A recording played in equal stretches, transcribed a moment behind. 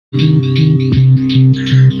Hello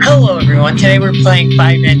everyone, today we're playing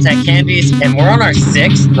Five Nights at Candy's, and we're on our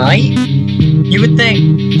 6th night? You would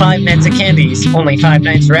think 5 Nights at Candy's, only 5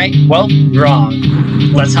 nights, right? Well, wrong.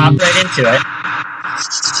 Let's hop right into it.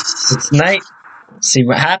 6th night, see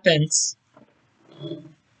what happens.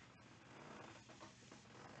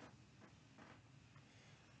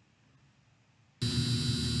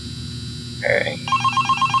 Alright.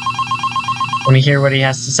 Wanna hear what he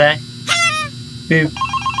has to say? Boop.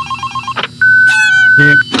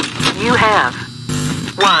 Boop. You have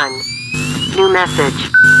one new message.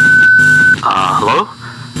 Hello?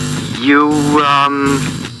 You,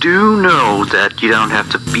 do know that you don't have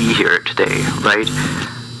to be here today, right?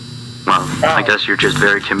 Well, I guess you're just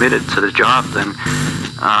very committed to the job then.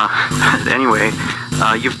 Anyway,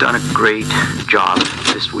 you've done a great job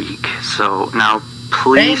this week, so now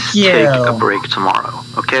please take a break tomorrow,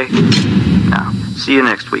 okay? Now, see you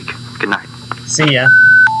next week. Good night. See ya.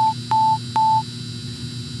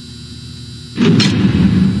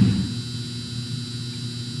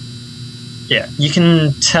 Yeah, you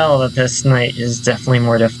can tell that this night is definitely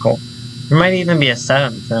more difficult. There might even be a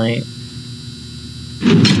 7th night.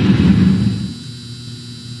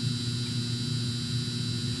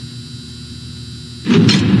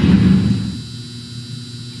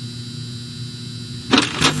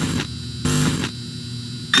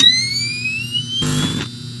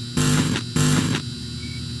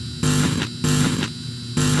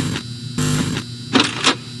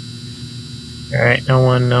 Alright, no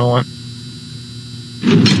one.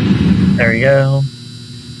 There we go.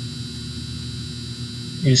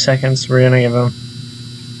 Few seconds, we're gonna give him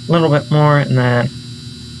a little bit more, and then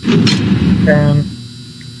 10.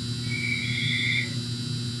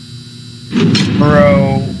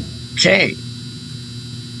 Okay.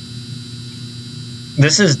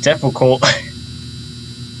 This is difficult.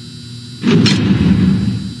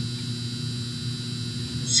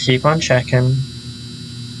 Just keep on checking.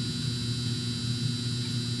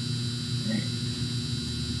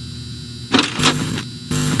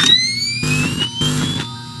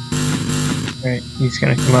 Right, he's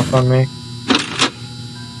gonna come up on me.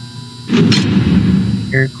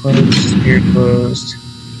 You're closed, you're closed.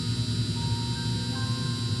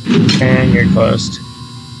 And you're closed.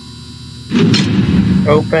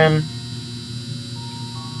 Open.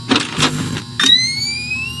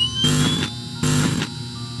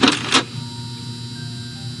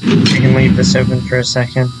 I can leave this open for a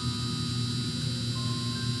second.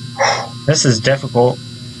 This is difficult.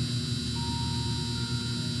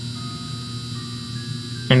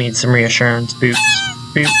 I need some reassurance. Boop,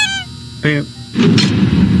 boop, boop.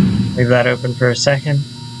 Leave that open for a second.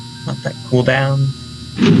 Let that cool down.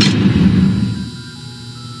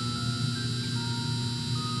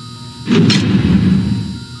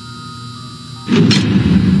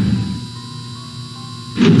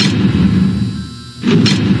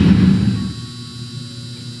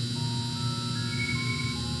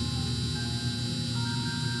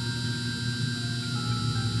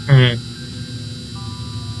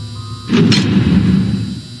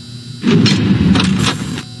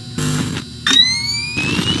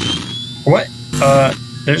 What?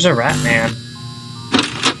 There's a rat man.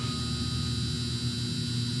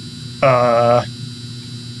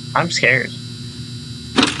 I'm scared.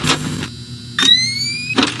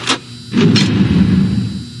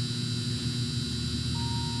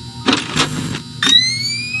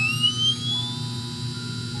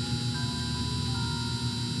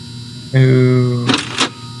 Ooh.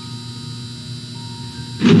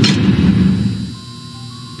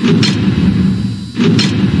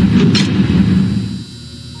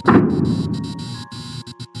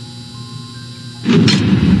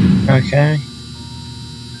 Okay.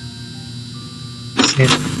 See.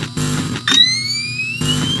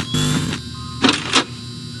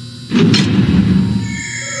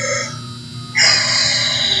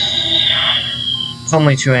 It's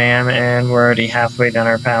only 2 AM and we're already halfway down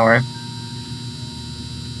our power.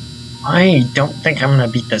 I don't think I'm gonna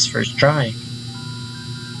beat this first try.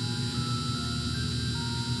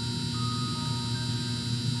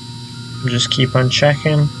 Just keep on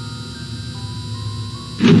checking.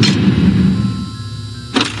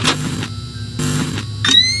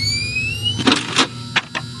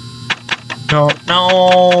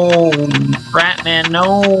 No, Ratman,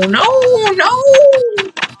 no.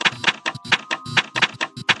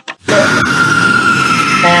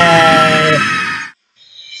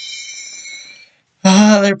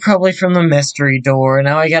 They're probably from the mystery door.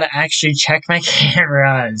 Now I gotta actually check my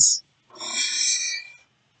cameras.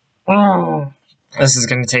 Oh, this is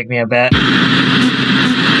gonna take me a bit.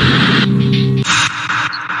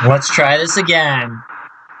 Let's try this again.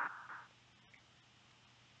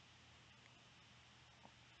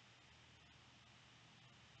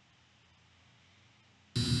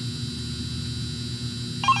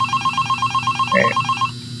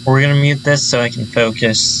 We're gonna mute this so I can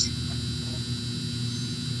focus.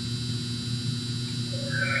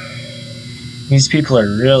 These people are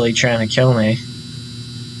really trying to kill me.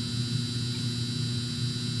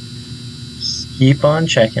 Just keep on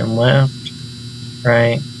checking left,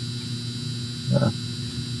 right,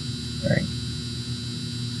 right.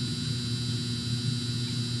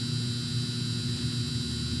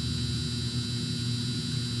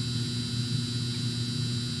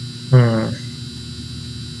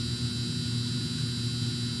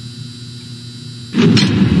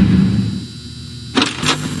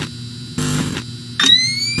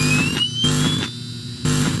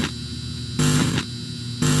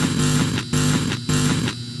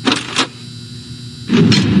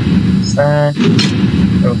 That,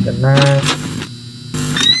 open that.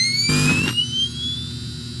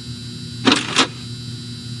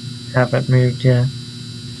 Haven't moved yet.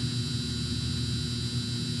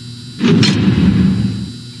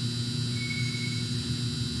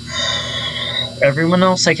 Everyone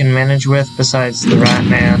else I can manage with besides the Rat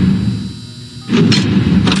Man.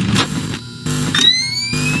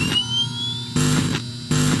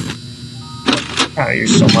 Oh, you're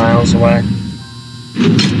still miles away.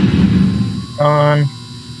 On. I'm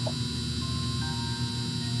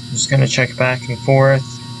just gonna check back and forth.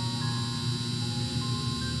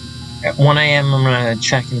 At 1 AM I'm gonna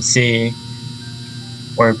check and see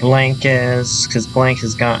where Blank is, because Blank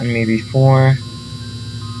has gotten me before.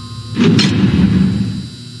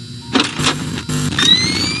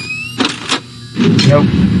 Nope.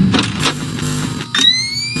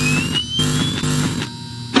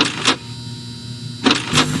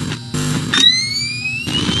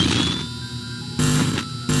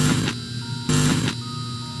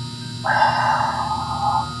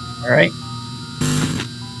 Alright.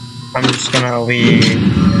 I'm just gonna leave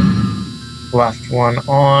left one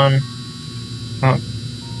on. Oh.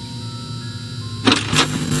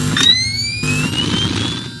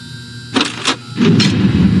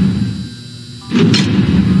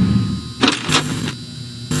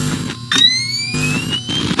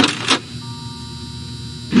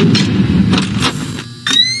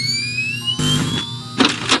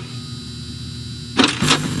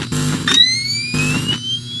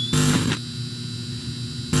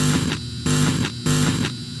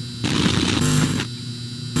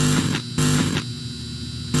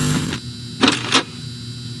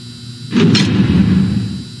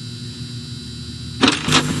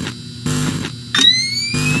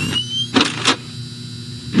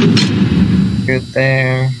 Good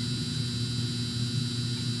there.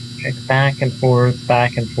 Check back and forth,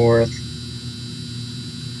 back and forth.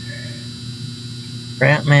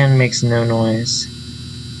 Ratman makes no noise.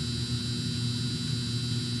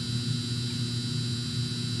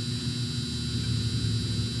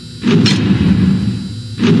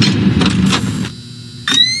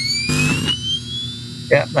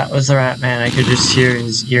 Yep, that was the Ratman. I could just hear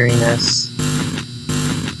his eeriness.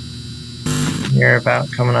 You're about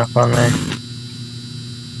coming up on me.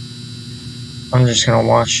 I'm just gonna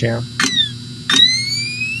watch you.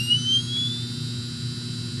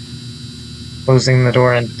 Closing the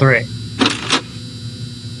door in 3,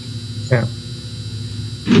 2.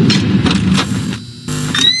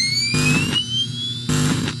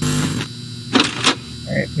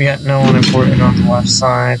 Alright, we got no one important on the left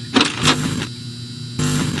side.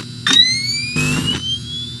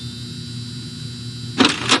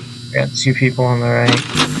 We got 2 people on the right.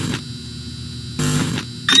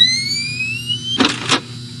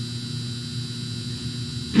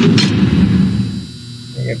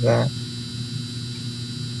 Give that a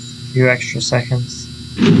few extra seconds.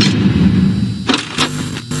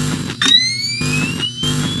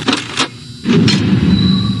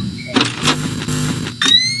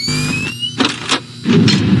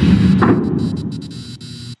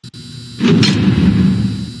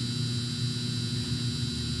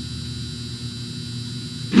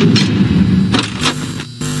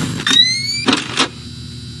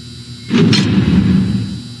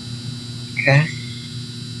 Okay.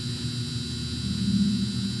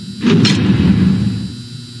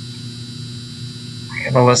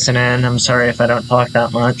 I'm gonna listen in. I'm sorry if I don't talk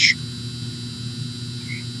that much.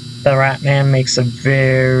 The Ratman makes a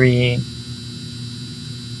very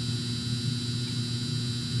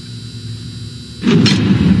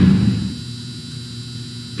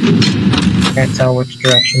can't tell which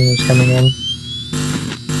direction he was coming in.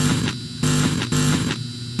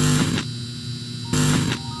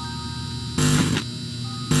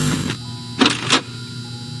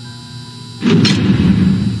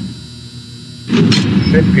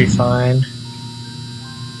 Should be fine.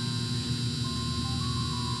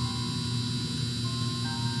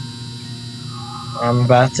 I'm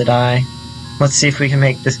about to die. Let's see if we can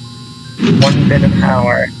make this one bit of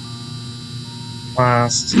power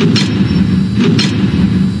last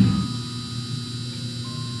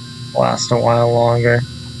a while longer.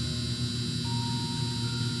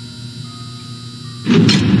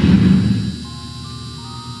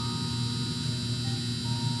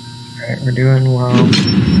 Alright, we're doing well.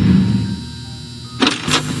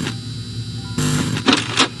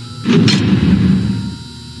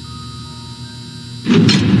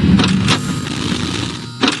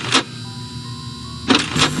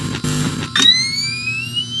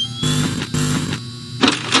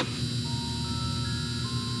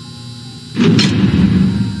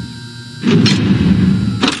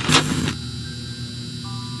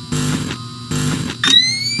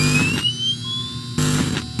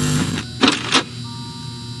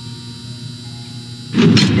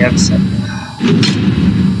 Yep, so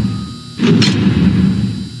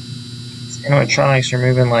animatronics are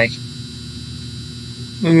moving like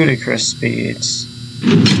ludicrous speeds.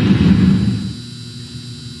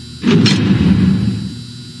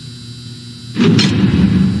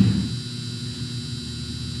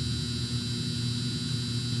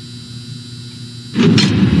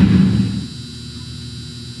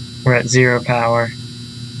 We're at 0 power.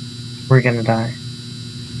 We're gonna die.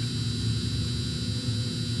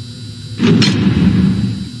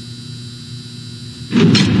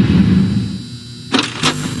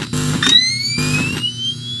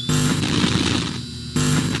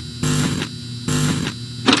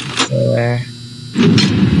 So there.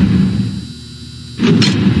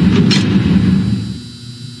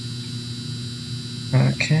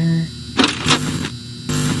 Okay.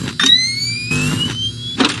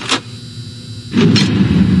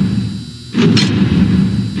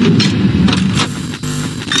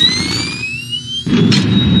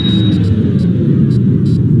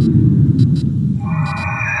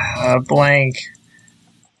 Blank.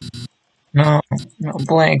 No,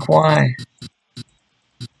 blank, why?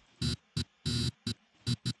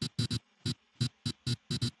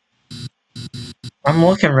 I'm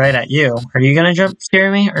looking right at you. Are you gonna jump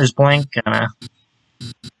scare me, or is blank gonna?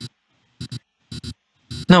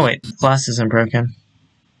 No, wait, the glass isn't broken.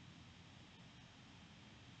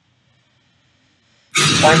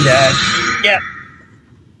 I'm dead. Yep.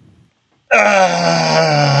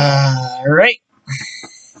 Right.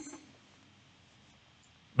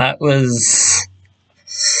 That was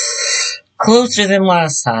closer than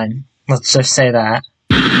last time. Let's just say that.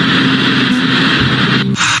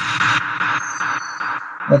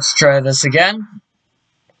 Let's try this again.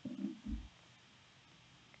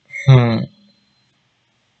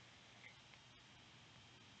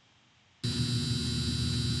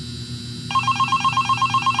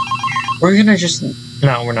 We're gonna just...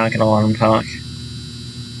 No, we're not gonna let him talk.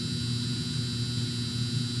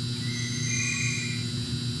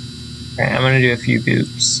 Alright, I'm gonna do a few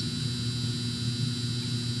boops.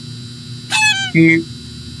 Boop.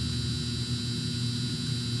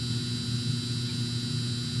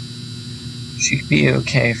 Should be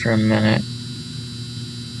okay for a minute.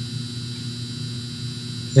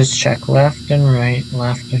 Just check left and right,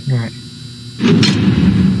 left and right.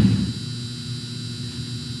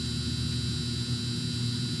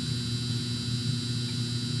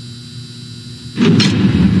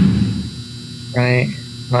 Right,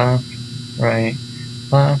 left, right,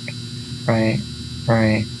 left, right,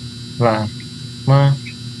 right, left, left.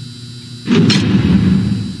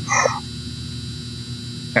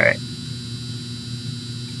 Alright.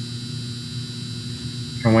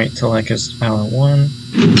 And wait till that goes to power 1.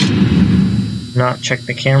 Not check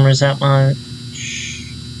the cameras that much.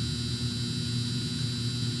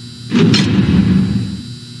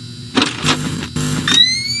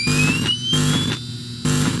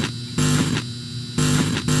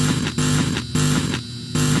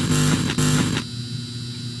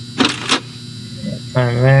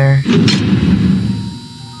 Fine there.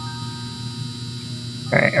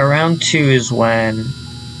 Alright, around 2 is when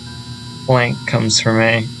blank comes for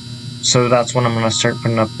me. So that's when I'm gonna start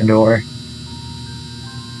putting up the door.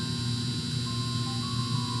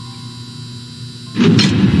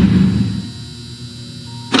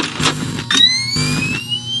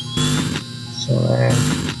 So there.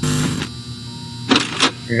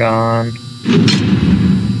 You're gone.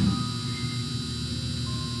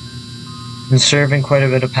 Conserving quite a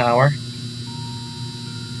bit of power.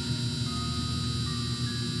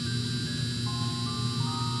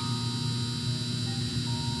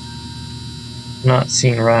 Not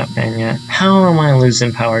seen Ratman yet. How am I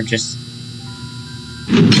losing power just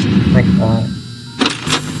like that?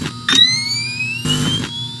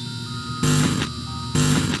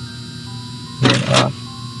 Get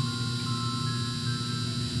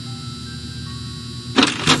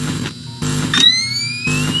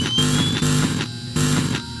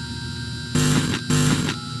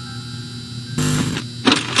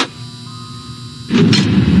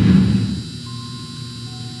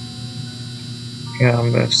Good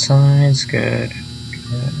on both sides, good.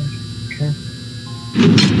 Good. Okay.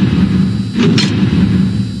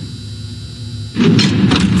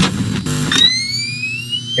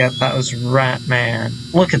 Yep, that was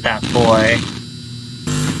Ratman. Look at that boy.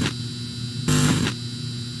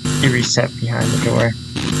 He reset behind the door.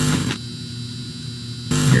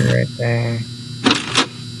 You're right there.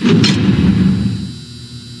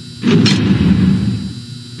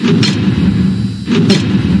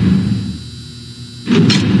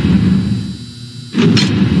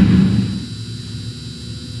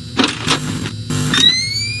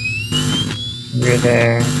 You're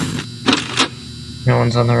there. No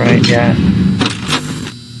one's on the right yet.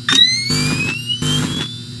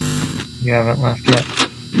 You haven't left yet.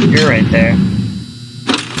 You're right there.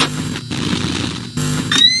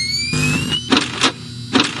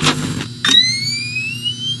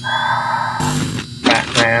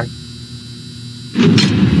 Batman.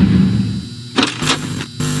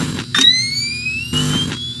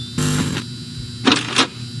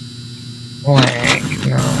 Blank,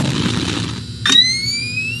 no.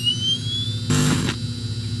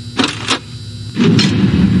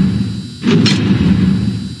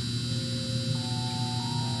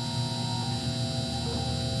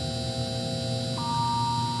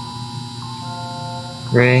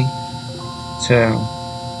 Three, two,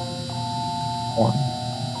 one.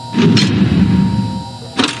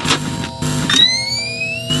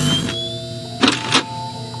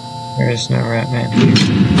 There is no Ratman here.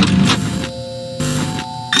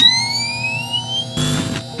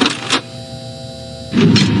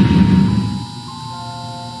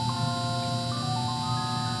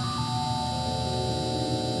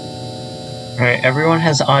 Alright, everyone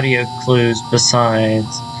has audio clues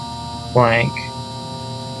besides Blank.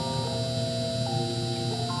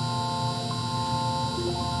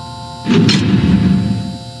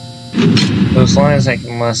 So as long as I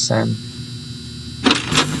can listen.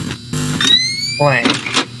 Blank.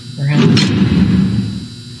 Really?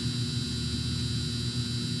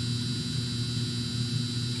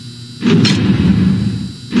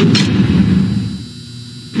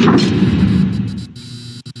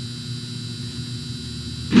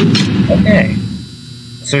 Okay.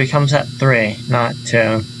 So he comes at 3, not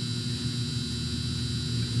 2.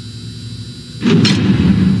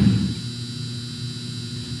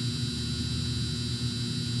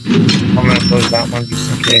 I'm gonna close that one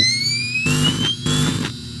just in case.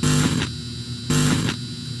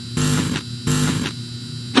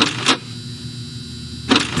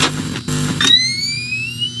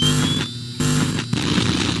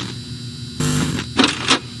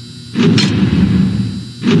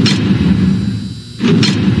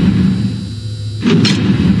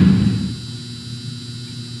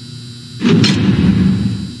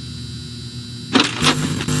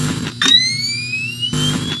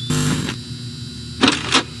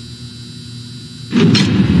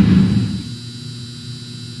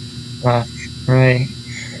 Left, right.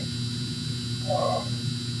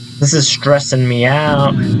 This is stressing me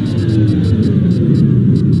out.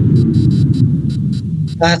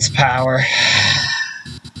 That's power.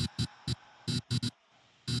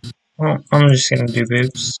 Well, I'm just gonna do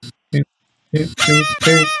boops. Boop, boop, boop,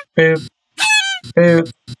 boop, boop,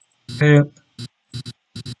 boop, boop,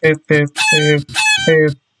 boop, boop, boop,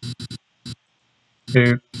 boop,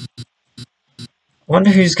 boop. I wonder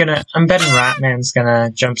who's gonna. I'm betting Ratman's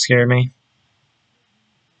gonna jump scare me.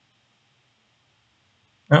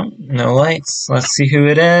 Oh, no lights. Let's see who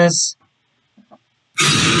it is.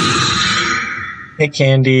 Hey,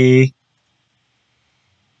 Candy.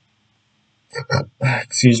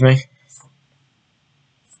 Excuse me.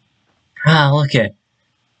 Ah, look it.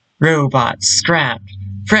 Robot strapped.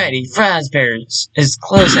 Freddy Fazbear's is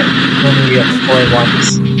closing. When we have 4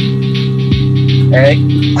 ones. Alright.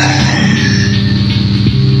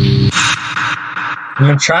 I'm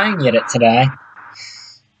gonna try and get it today.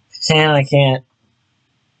 If I can't.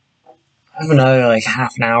 I have another like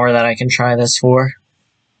half an hour that I can try this for.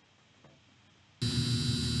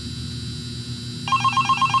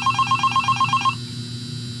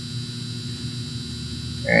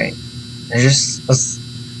 Alright.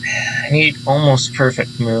 I need almost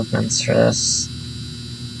perfect movements for this.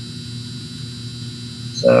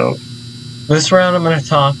 So this round I'm gonna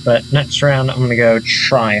talk, but next round I'm gonna go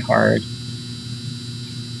try hard.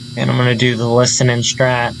 And I'm gonna do the listening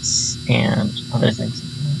strats and other things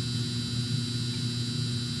like that.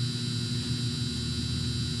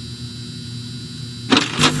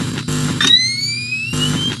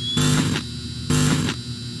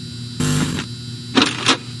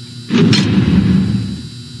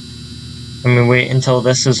 I'm gonna wait until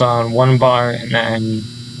this is on 1 bar and then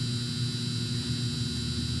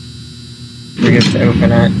we're good to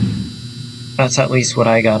open it. That's at least what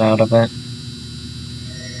I got out of it.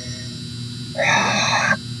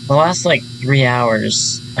 The last, like, 3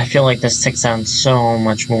 hours, I feel like this ticks down so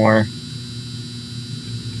much more.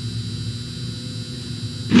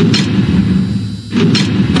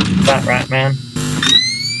 That rat man?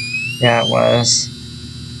 Yeah, it was.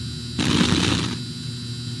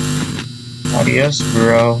 Adios,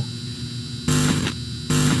 bro.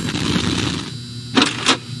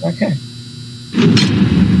 Okay.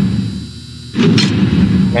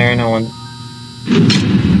 There, no one.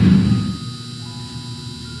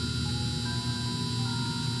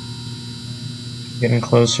 Getting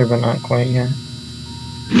closer, but not quite yet.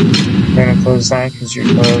 We're gonna close that because you're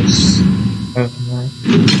close. Open that.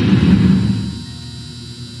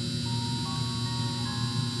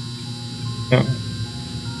 No.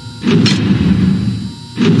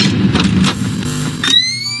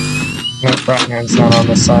 No, Bratman's not on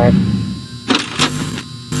the side.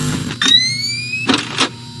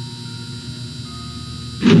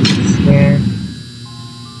 Here.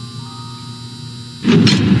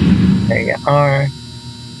 There you are.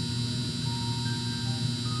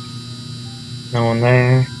 No one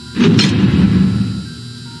there.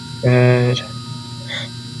 Good.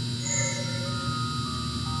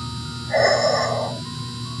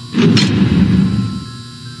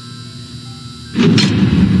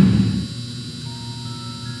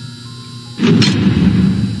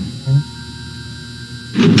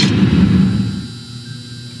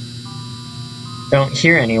 Don't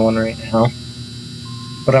hear anyone right now,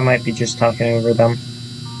 but I might be just talking over them.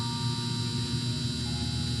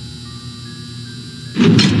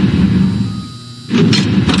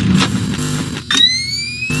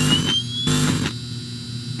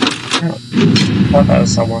 I thought that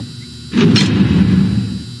was someone.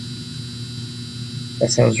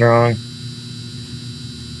 Guess I was wrong.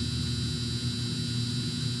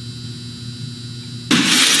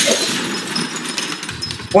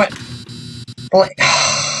 What? Blank.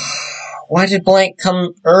 Why did Blank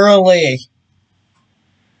come early?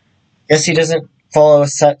 Guess he doesn't follow a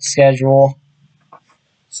set schedule.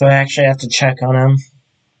 So I actually have to check on him.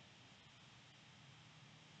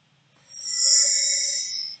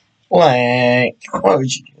 Blank, why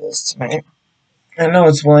would you do this to me? I know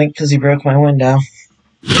it's Blank because he broke my window.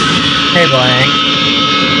 Hey Blank.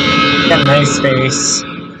 Got a nice face.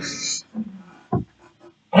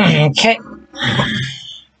 Okay.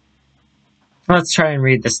 Let's try and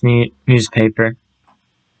read this newspaper.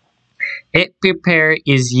 It prepare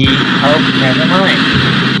is ye. Oh, never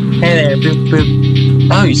mind. Hey there, boop boop.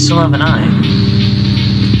 Oh, you still have an eye.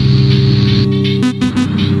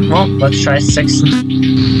 Well, let's try 6.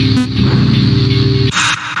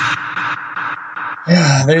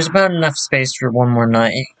 There's about enough space for one more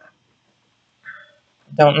night.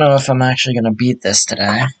 Don't know if I'm actually gonna beat this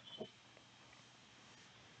today.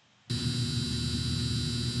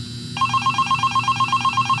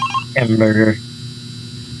 Hamburger.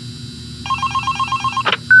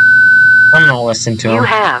 I'm gonna listen to him. You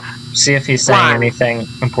have See if he's saying anything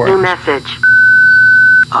important. new message.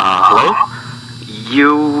 Hello?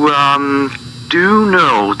 You, do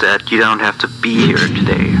know that you don't have to be here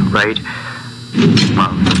today, right?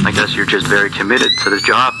 Well, I guess you're just very committed to the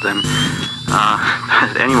job then.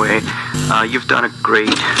 But anyway, you've done a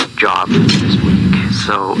great job this week,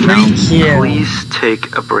 so now please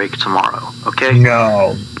take a break tomorrow, okay?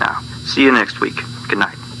 No. Now, see you next week. Good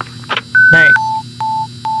night. Night.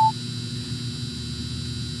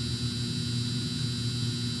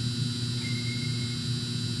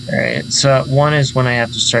 Alright, so at 1 is when I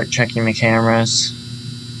have to start checking the cameras.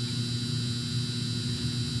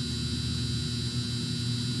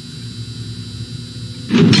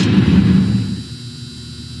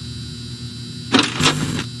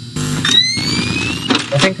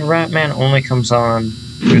 I think the Ratman only comes on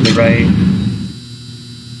through the right.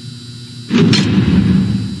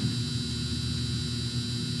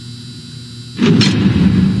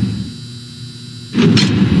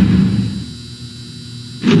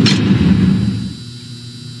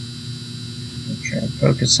 Try and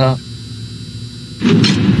focus up.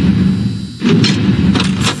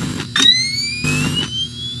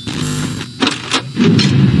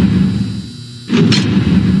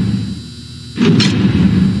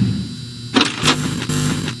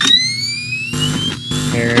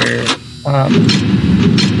 Here, up.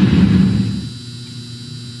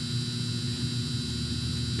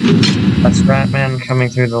 That's Ratman coming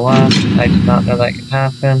through the left. I did not know that could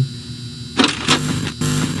happen.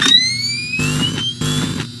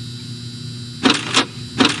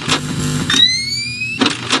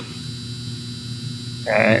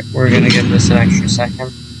 Alright, we're gonna give this an extra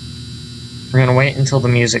second. We're gonna wait until the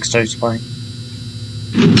music starts playing.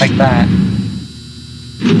 Like that.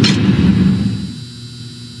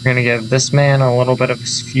 We're gonna give this man a little bit of a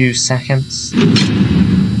few seconds.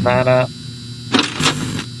 That up.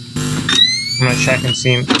 I'm gonna check and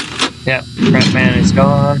see. Yep, Rat Man is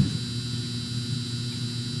gone.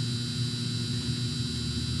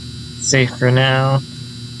 Safe for now.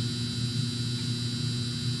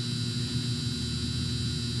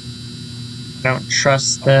 Don't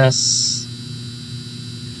trust this.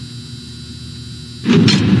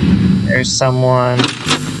 There's someone.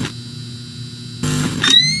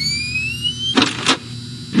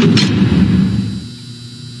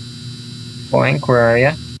 Blank, where are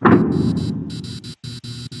ya?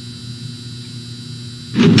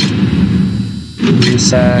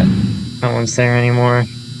 Reset. No one's there anymore.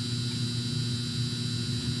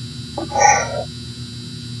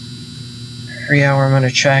 Every hour I'm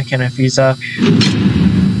gonna check, and if he's up,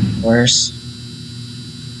 worse.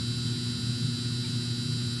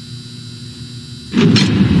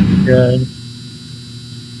 Good.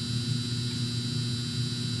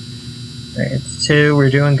 Alright, it's 2. We're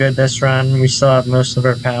doing good this run. We still have most of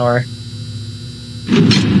our power.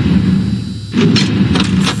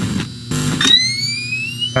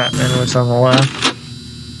 Batman was on the left.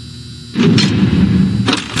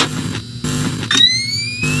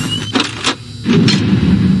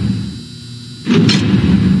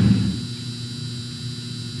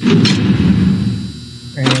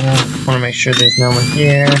 I want to make sure there's no one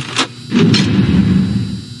here.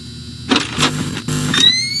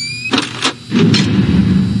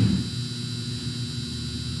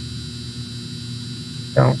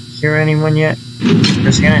 Don't hear anyone yet. For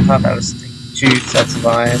a second I thought that was 2 sets of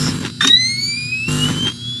eyes.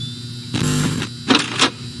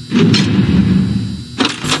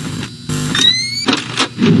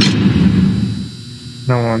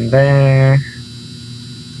 No one there.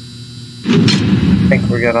 I think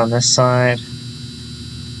we're good on this side.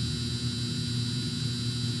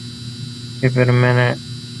 Give it a minute.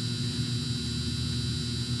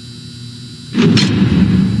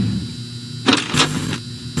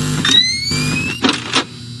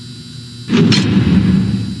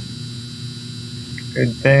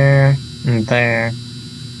 Good there, and there.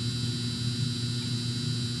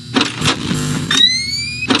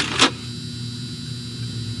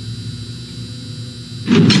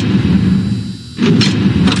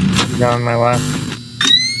 He's on my left.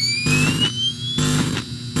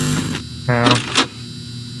 Now.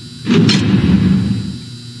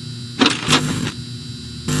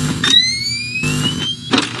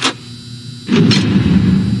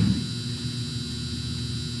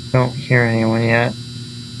 Don't hear anyone yet.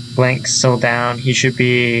 Blank's still down. He should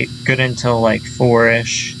be good until like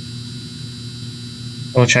 4-ish.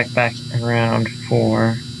 We'll check back around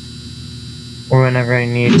 4. Or whenever I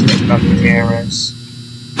need to hook up the cameras.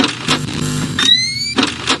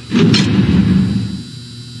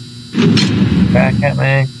 Back at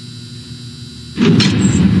me.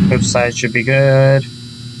 Both sides should be good.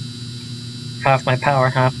 Half my power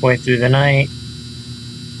halfway through the night.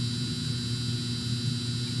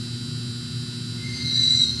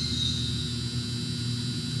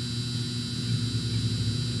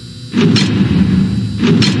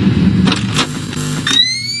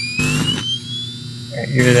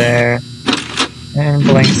 You're there. And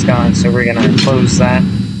Blank's gone, so we're gonna close that.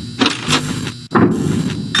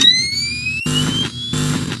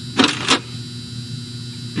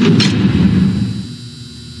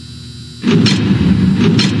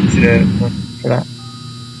 Should have looked for that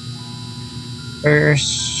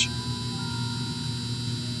first.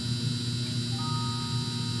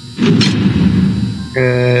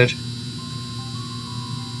 Good.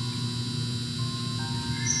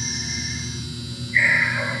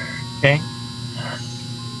 Okay.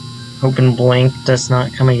 Hoping Blank does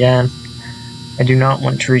not come again. I do not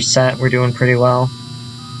want to reset. We're doing pretty well.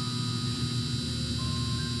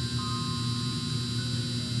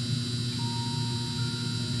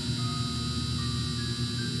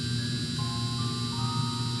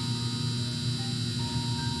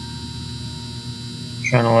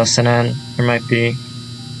 Trying to listen in. There might be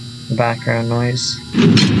background noise.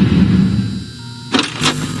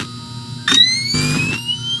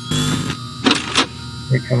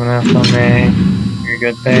 You're coming up on me. You're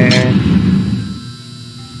good there.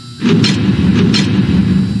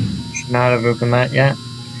 Should not have opened that yet.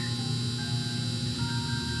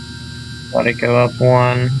 Let it go up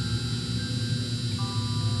 1.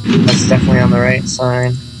 That's definitely on the right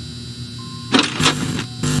side.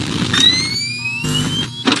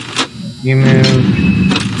 You moved.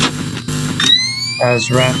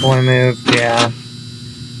 As Rat Boy moved, yeah.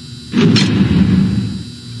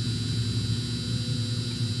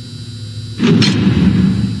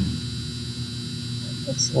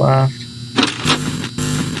 minutes left.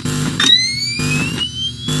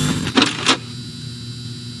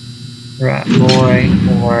 Rat Boy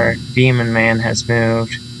or Demon Man has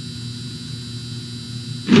moved.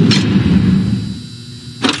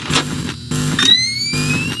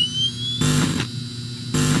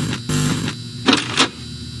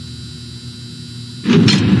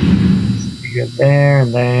 You get there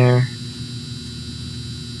and there.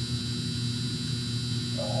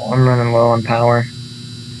 Oh, I'm running low on power.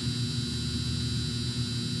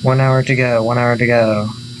 1 hour to go, 1 hour to go.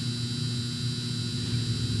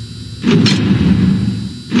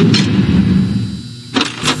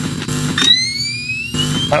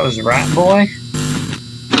 That was Rat Boy?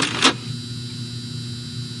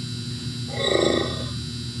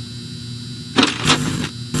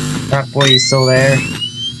 Rat Boy, you still there?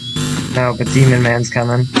 No, but Demon Man's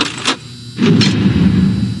coming.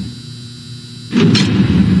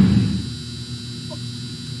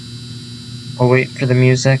 I'll wait for the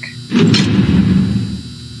music.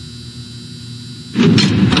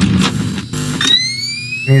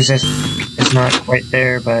 Music is not quite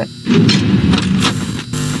there, but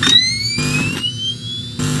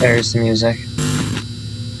there's the music.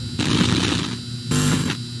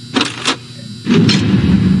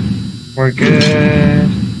 We're good.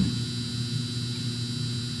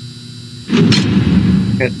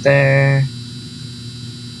 Good there.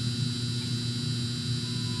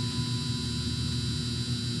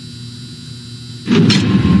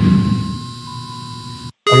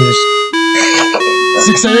 I'm just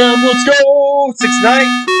 6 a.m. Let's go. 6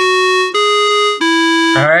 night.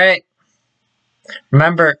 All right.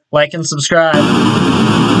 Remember, like and subscribe.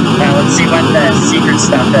 Now let's see what the secret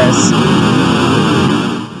stuff is.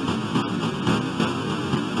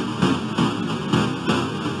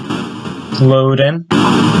 Loading.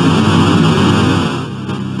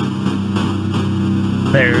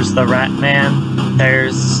 There's the Rat Man.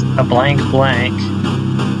 There's a blank blank.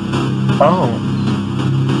 Oh.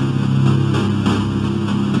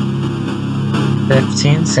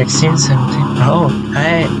 15, 16, 17. Oh,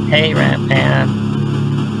 hey, Rat Man.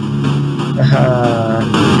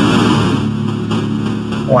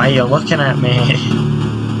 Why are you looking at me?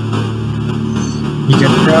 You good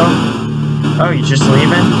to go? Oh, you just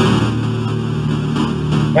leaving?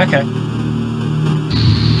 Okay.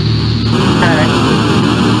 Alright.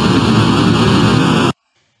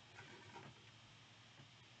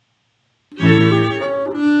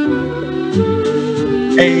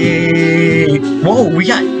 Hey! Whoa, we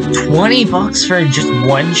got 20 bucks for just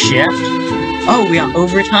one shift? Oh, we got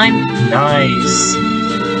overtime? Nice.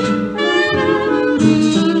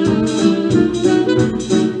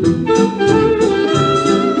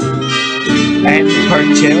 And part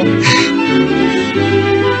 2.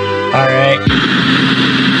 Alright.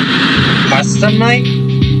 Custom night?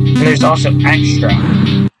 And there's also extra.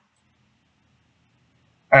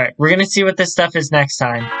 Alright, we're gonna see what this stuff is next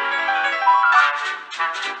time.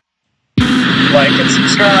 Like and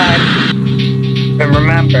subscribe. And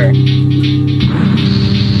remember,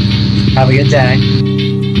 have a good day.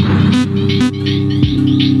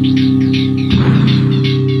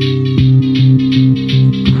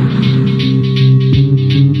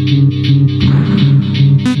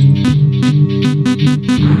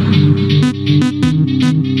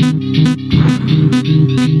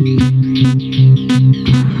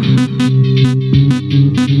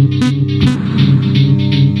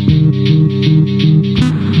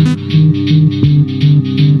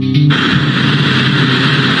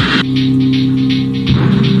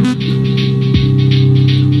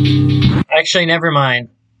 Actually, never mind.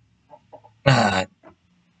 Oh,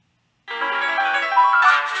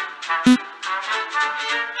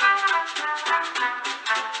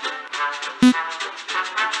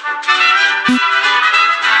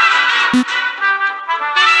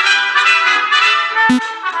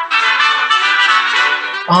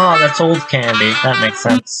 that's old candy. That makes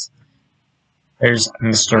sense. There's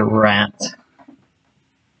Mr. Rat.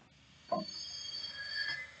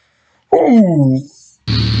 Ooh.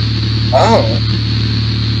 Oh.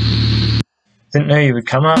 Didn't know you would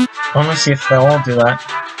come up. I want to see if they'll all do that.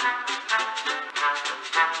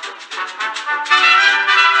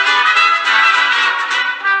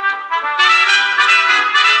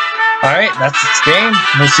 Alright, that's its game.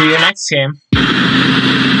 We'll see you next game.